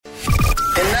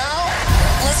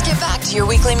Get back to your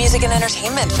weekly music and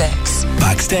entertainment fix.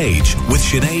 Backstage with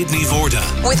Sinead Nivorda.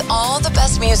 With all the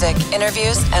best music,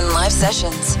 interviews, and live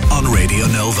sessions. On Radio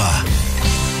Nova.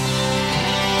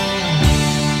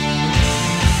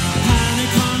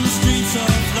 Panic on the streets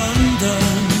of London.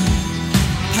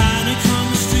 Panic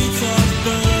on the streets of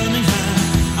Birmingham.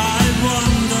 I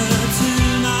wonder to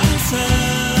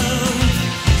myself,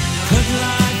 could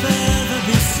life ever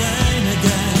be sane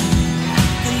again?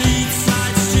 The lead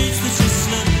side streets that you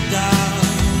slip down.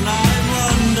 I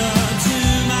wonder to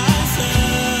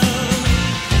myself,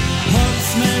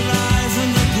 hopes may rise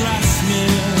and the grass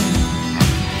smear,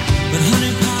 but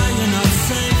honey pie, you're not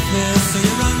safe here, so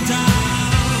you run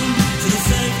down to the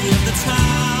safety of the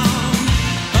town.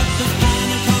 But there's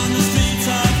panic on the streets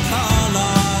of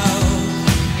Carlisle,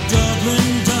 Dublin,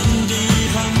 Dundee,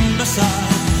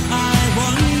 Humberside. I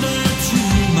wonder to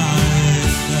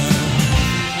myself.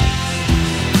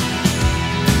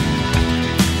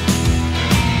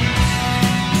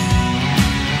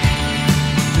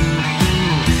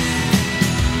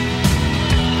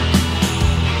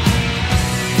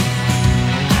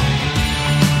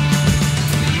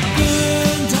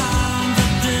 Burn down the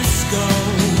disco,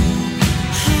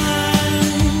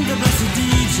 hang the blessed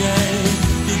DJ,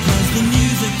 because the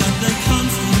music that they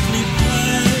constantly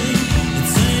play, it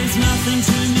says nothing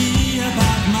to me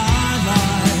about my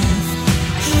life.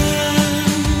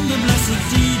 Hang the blessed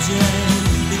DJ,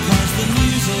 because the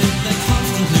music they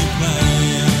constantly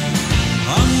play.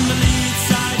 On the lead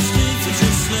side streets that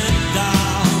you slip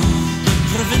down, the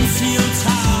provincial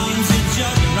towns you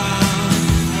jog round.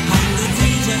 Hang the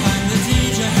DJ, hang the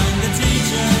DJ, hang the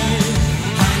DJ.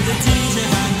 Hang the DJ,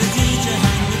 hang the DJ,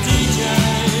 hang the DJ.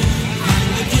 Hang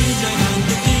the DJ, hang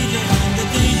the DJ, hang the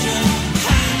DJ.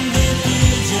 Hang the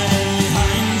DJ,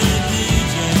 hang the DJ.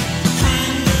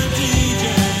 Hang the DJ,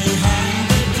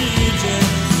 hang the DJ.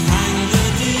 Hang the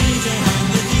DJ,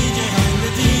 hang the DJ, hang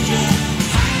the DJ.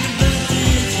 Hang the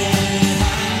DJ,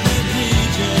 hang the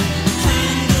DJ.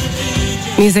 Hang the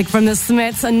DJ. Music from the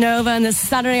Smiths and Nova on this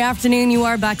Saturday afternoon. You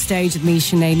are backstage with me,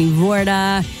 Sinead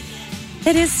Nivorda.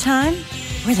 It is time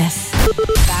for this.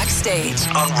 Backstage.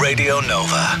 On Radio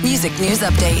Nova. Music news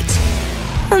update.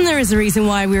 And there is a reason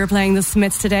why we were playing the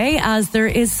Smiths today, as there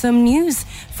is some news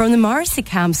from the Morrissey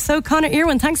camp. So, Conor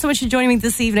Irwin, thanks so much for joining me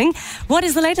this evening. What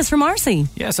is the latest from Morrissey?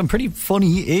 Yeah, some pretty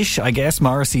funny-ish, I guess,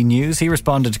 Morrissey news. He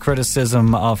responded to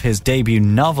criticism of his debut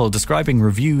novel, describing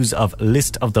reviews of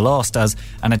List of the Lost as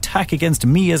an attack against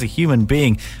me as a human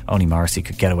being. Only Morrissey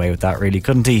could get away with that, really,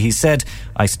 couldn't he? He said,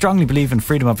 I strongly believe in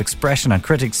freedom of expression and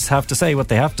critics have to say what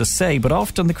they have to say, but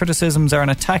often the criticisms are an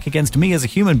attack against me as a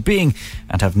human being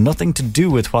and have nothing to do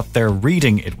with what they're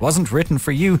reading. It wasn't written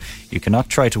for you. You cannot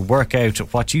try to work out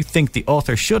what you think the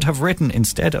author should have written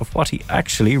instead of what he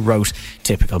actually wrote.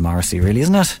 Typical Morrissey, really,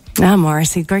 isn't it? Ah,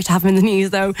 Morrissey, great to have him in the news,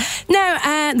 though.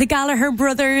 Now, the Gallagher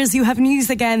brothers, you have news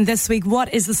again this week.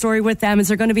 What is the story with them? Is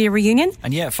there going to be a reunion?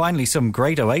 And yeah, finally some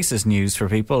great Oasis news for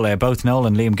people. Both Noel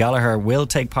and Liam Gallagher will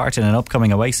take part in an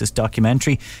upcoming Oasis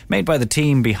documentary made by the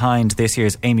team behind this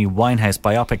year's Amy Winehouse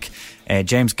biopic.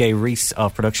 James Gay Rees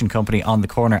of production company On the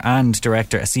Corner and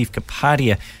director Asif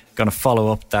Kapadia going to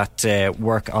follow up that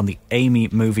work on the Amy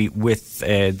movie with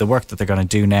the work that they're going to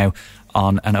do now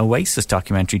on an Oasis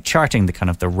documentary, charting the kind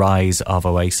of the rise of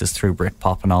Oasis through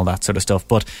Britpop and all that sort of stuff.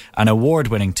 But an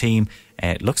award-winning team.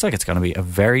 It looks like it's going to be a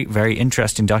very, very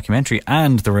interesting documentary,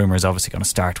 and the rumour is obviously going to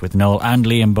start with Noel and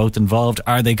Liam both involved.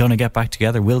 Are they going to get back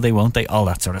together? Will they, won't they? All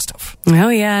that sort of stuff. Oh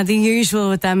yeah, the usual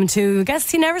with them too. I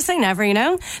guess you never say never, you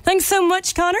know. Thanks so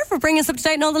much, Conor, for bringing us up to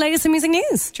date on all the latest in music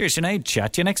news. Cheers, Sinead.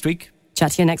 Chat to you next week.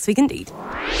 Chat to you next week indeed.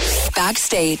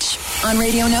 Backstage on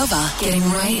Radio Nova. Getting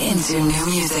right into new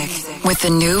music with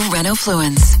the new Renault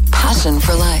Fluence. Passion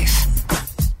for life.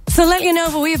 So let you know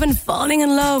that we have been falling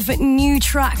in love with new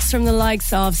tracks from the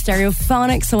likes of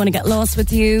Stereophonics, I Want to Get Lost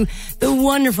With You, the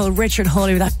wonderful Richard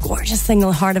Hawley with that gorgeous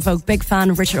single Heart of Oak. Big fan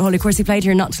of Richard Hawley. Of course, he played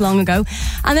here not too long ago.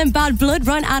 And then Bad Blood,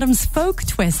 Bryan Adams' folk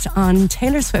twist on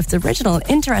Taylor Swift's original.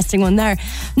 Interesting one there.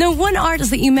 Now, one artist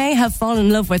that you may have fallen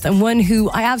in love with, and one who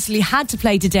I absolutely had to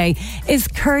play today, is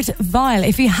Kurt Vile.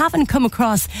 If you haven't come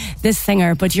across this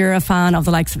singer, but you're a fan of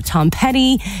the likes of Tom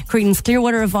Petty, Creedence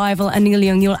Clearwater Revival and Neil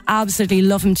Young, you'll absolutely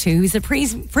love him too. He's the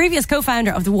previous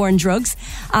co-founder of The War on Drugs.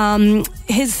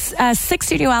 His sixth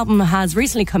studio album has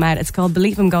recently come out. It's called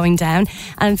Believe I'm Going Down,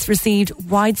 and it's received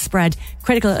widespread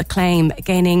critical acclaim,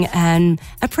 gaining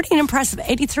a pretty impressive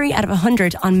 83 out of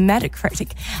 100 on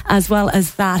Metacritic. As well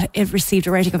as that, it received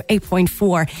a rating of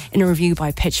 8.4 in a review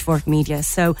by Pitchfork Media.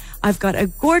 So I've got a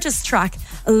gorgeous track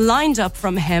lined up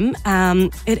from him.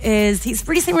 He's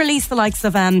recently released the likes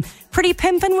of Pretty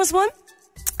Pimpin' was one.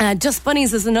 Dust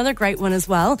Bunnies is another great one as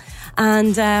well.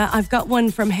 And I've got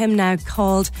one from him now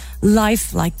called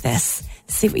Life Like This.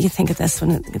 See what you think of this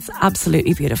one. It's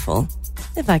absolutely beautiful.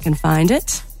 If I can find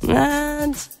it.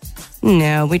 And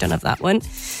no, we don't have that one.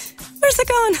 Where's it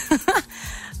gone?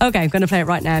 Okay, I'm going to play it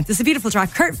right now. This is a beautiful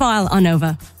track. Kurt Vile on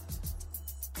Nova.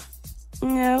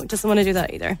 No, doesn't want to do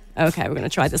that either. Okay, we're going to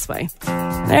try this way.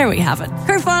 There we have it.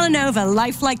 Kurt Vile on Nova,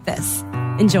 Life Like This.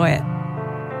 Enjoy it.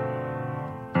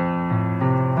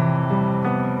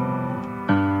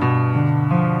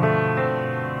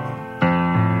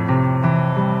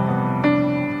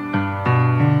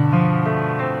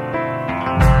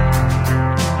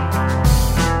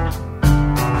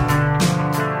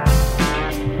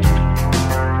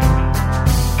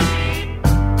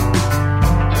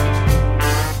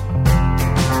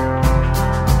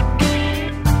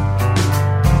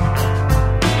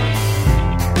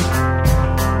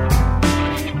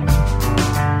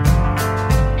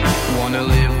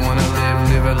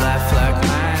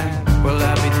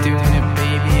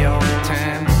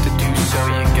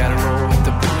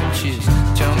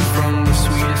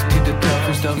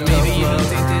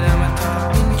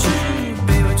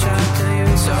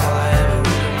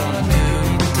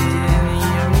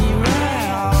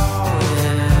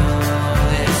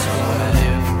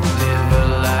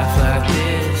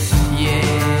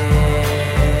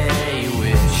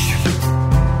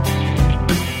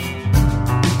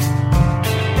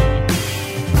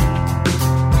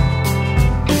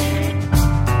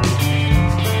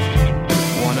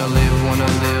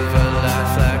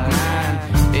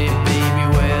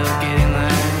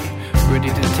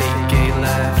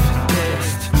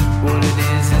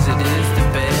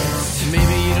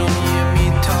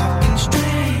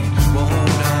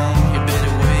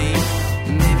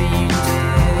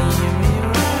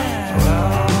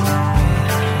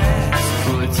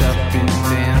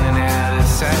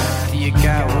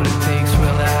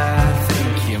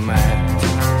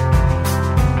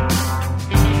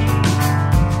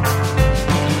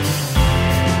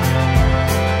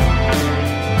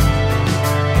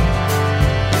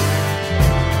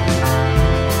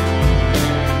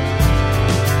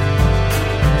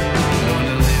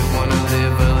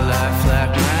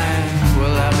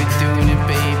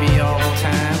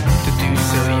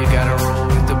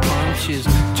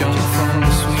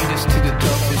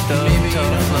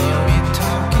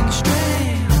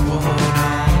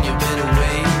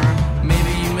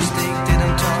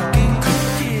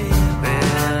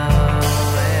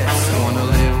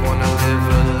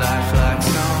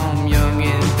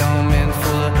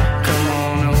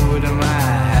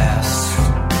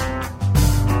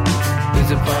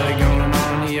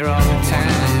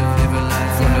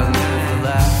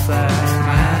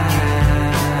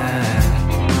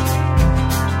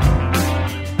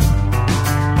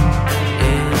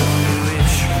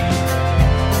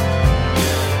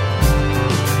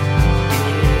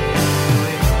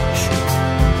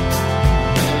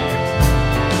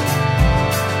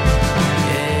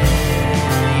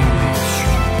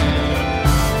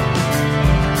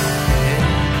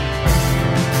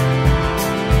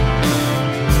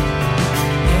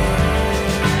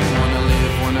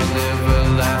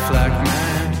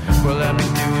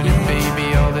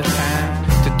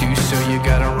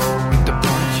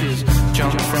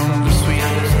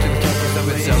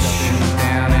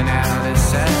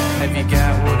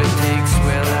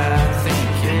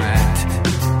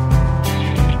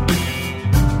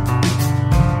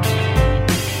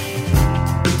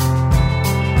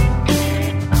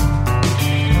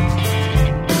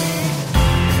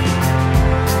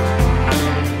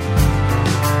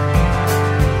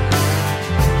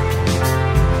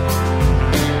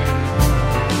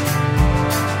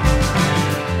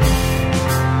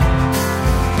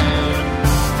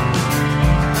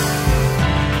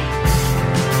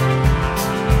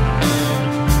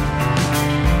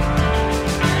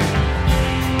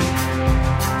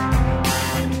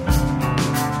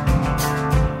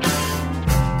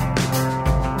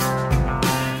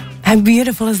 How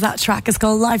beautiful is that track? It's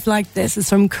called Life Like This. It's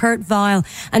from Kurt Vile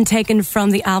and taken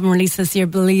from the album released this year,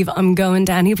 Believe I'm Going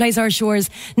Down. He plays our shores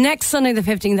next Sunday the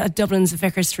 15th at Dublin's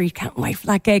Vicar Street. Can't wait for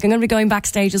that gig. I'm going to be going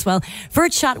backstage as well for a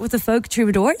chat with the folk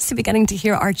troubadours. You'll be getting to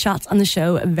hear our chats on the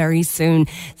show very soon.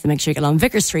 So make sure you get on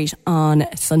Vicar Street on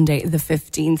Sunday the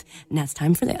 15th. Now it's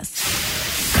time for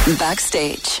this.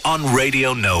 Backstage on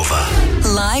Radio Nova.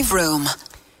 Live Room.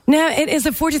 Now, it is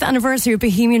the 40th anniversary of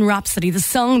Bohemian Rhapsody, the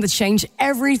song that changed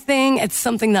everything. It's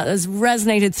something that has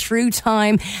resonated through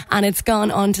time, and it's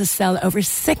gone on to sell over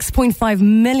 6.5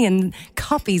 million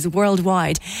copies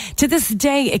worldwide. To this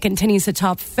day, it continues to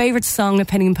top favourite song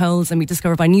opinion polls and be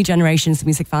discovered by new generations of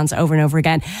music fans over and over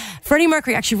again. Freddie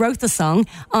Mercury actually wrote the song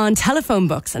on telephone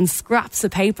books and scraps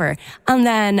of paper. And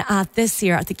then this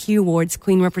year at the Q Awards,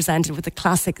 Queen represented with the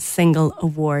Classic Single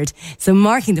Award. So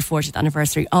marking the 40th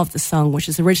anniversary of the song, which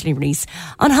was originally released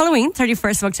on Halloween,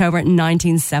 31st of October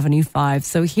 1975.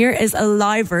 So here is a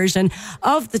live version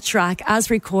of the track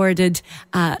as recorded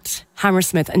at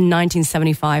Hammersmith in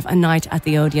 1975, a night at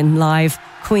the Odeon live.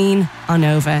 Queen on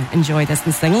Nova. Enjoy this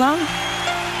and sing along.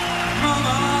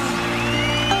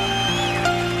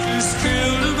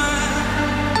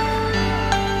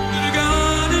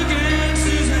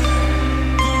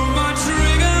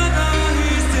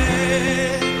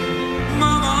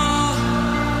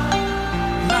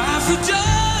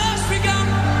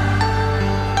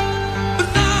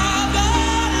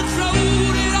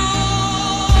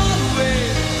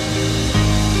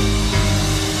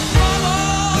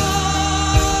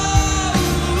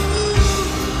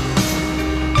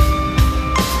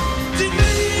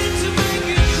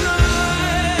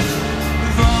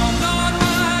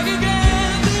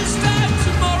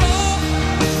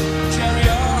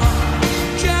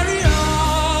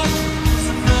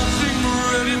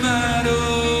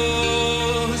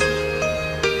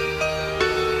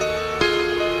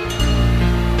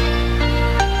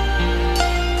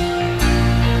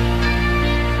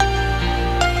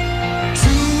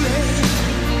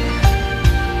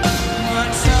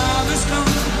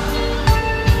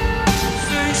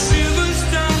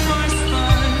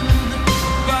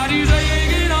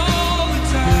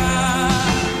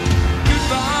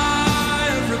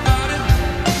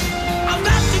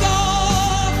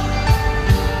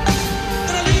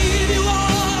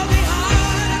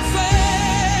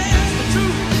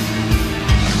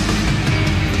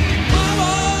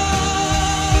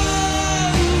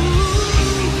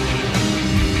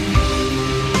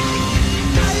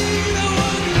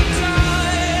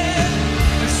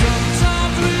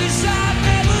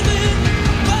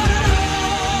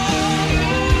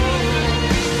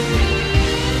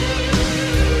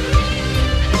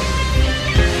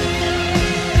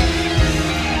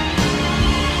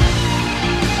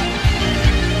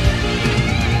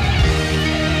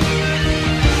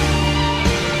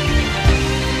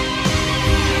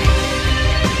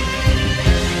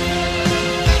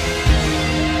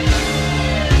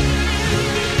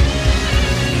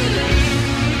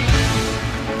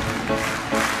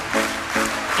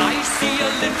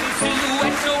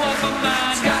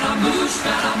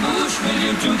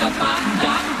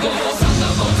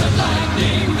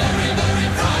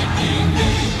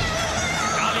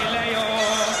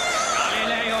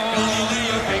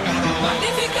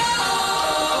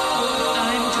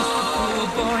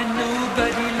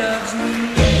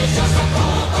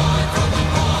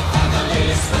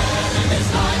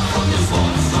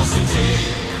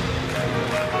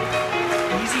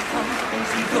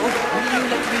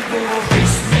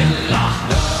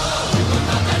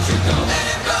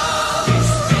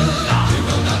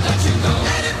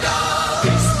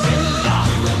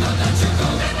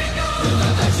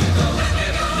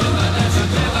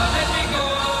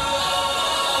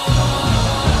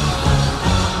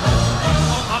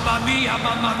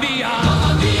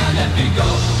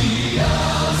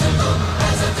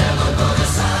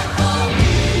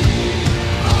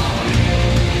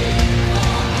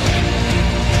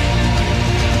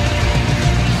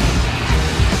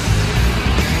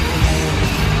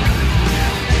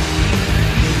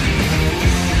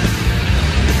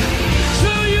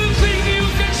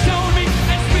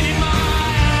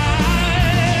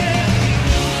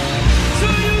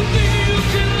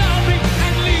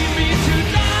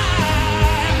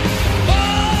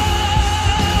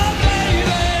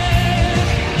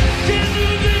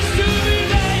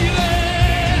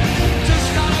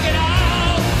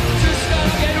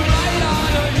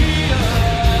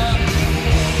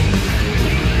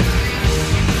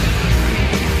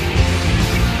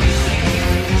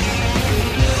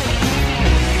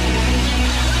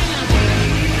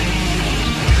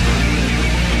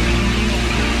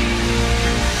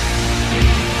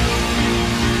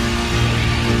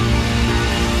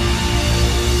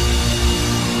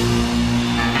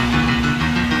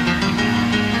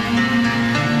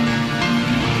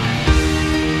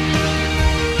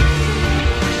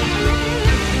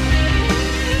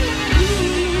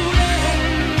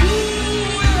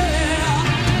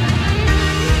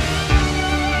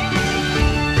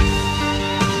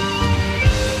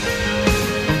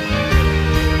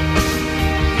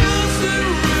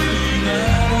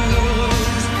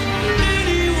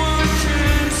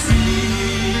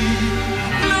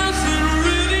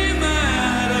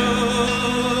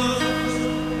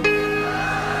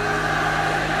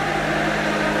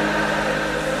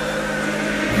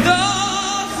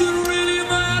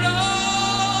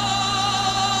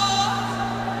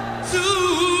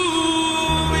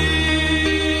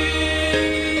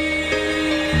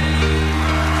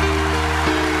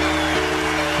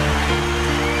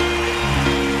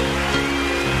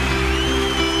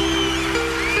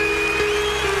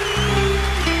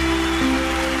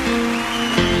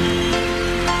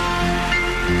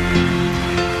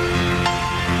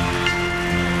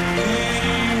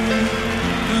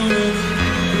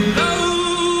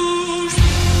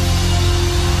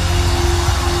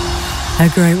 How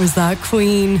great was that?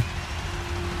 Queen.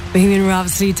 Bohemian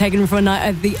Rhapsody, taken for a night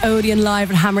at the Odeon Live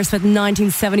at Hammersmith in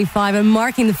 1975, and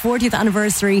marking the 40th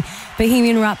anniversary,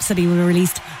 Bohemian Rhapsody will be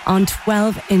released on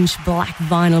 12-inch black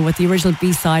vinyl with the original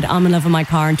B-side, I'm in Love with My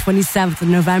Car, on 27th of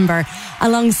November.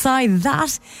 Alongside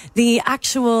that, the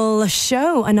actual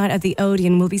show, A Night at the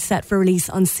Odeon, will be set for release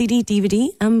on CD, DVD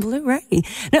and Blu-ray.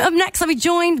 Now, up next, I'll be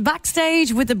joined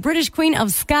backstage with the British Queen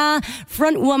of Ska,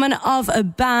 front woman of a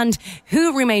band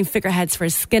who remain figureheads for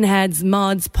skinheads,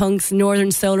 mods, punks, northern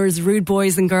soulers, rude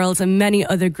boys and girls, and many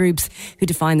other groups who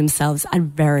define themselves at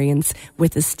variance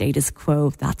with the status quo.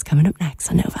 That's coming up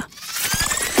next on Nova.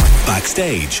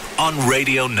 Backstage on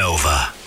Radio Nova.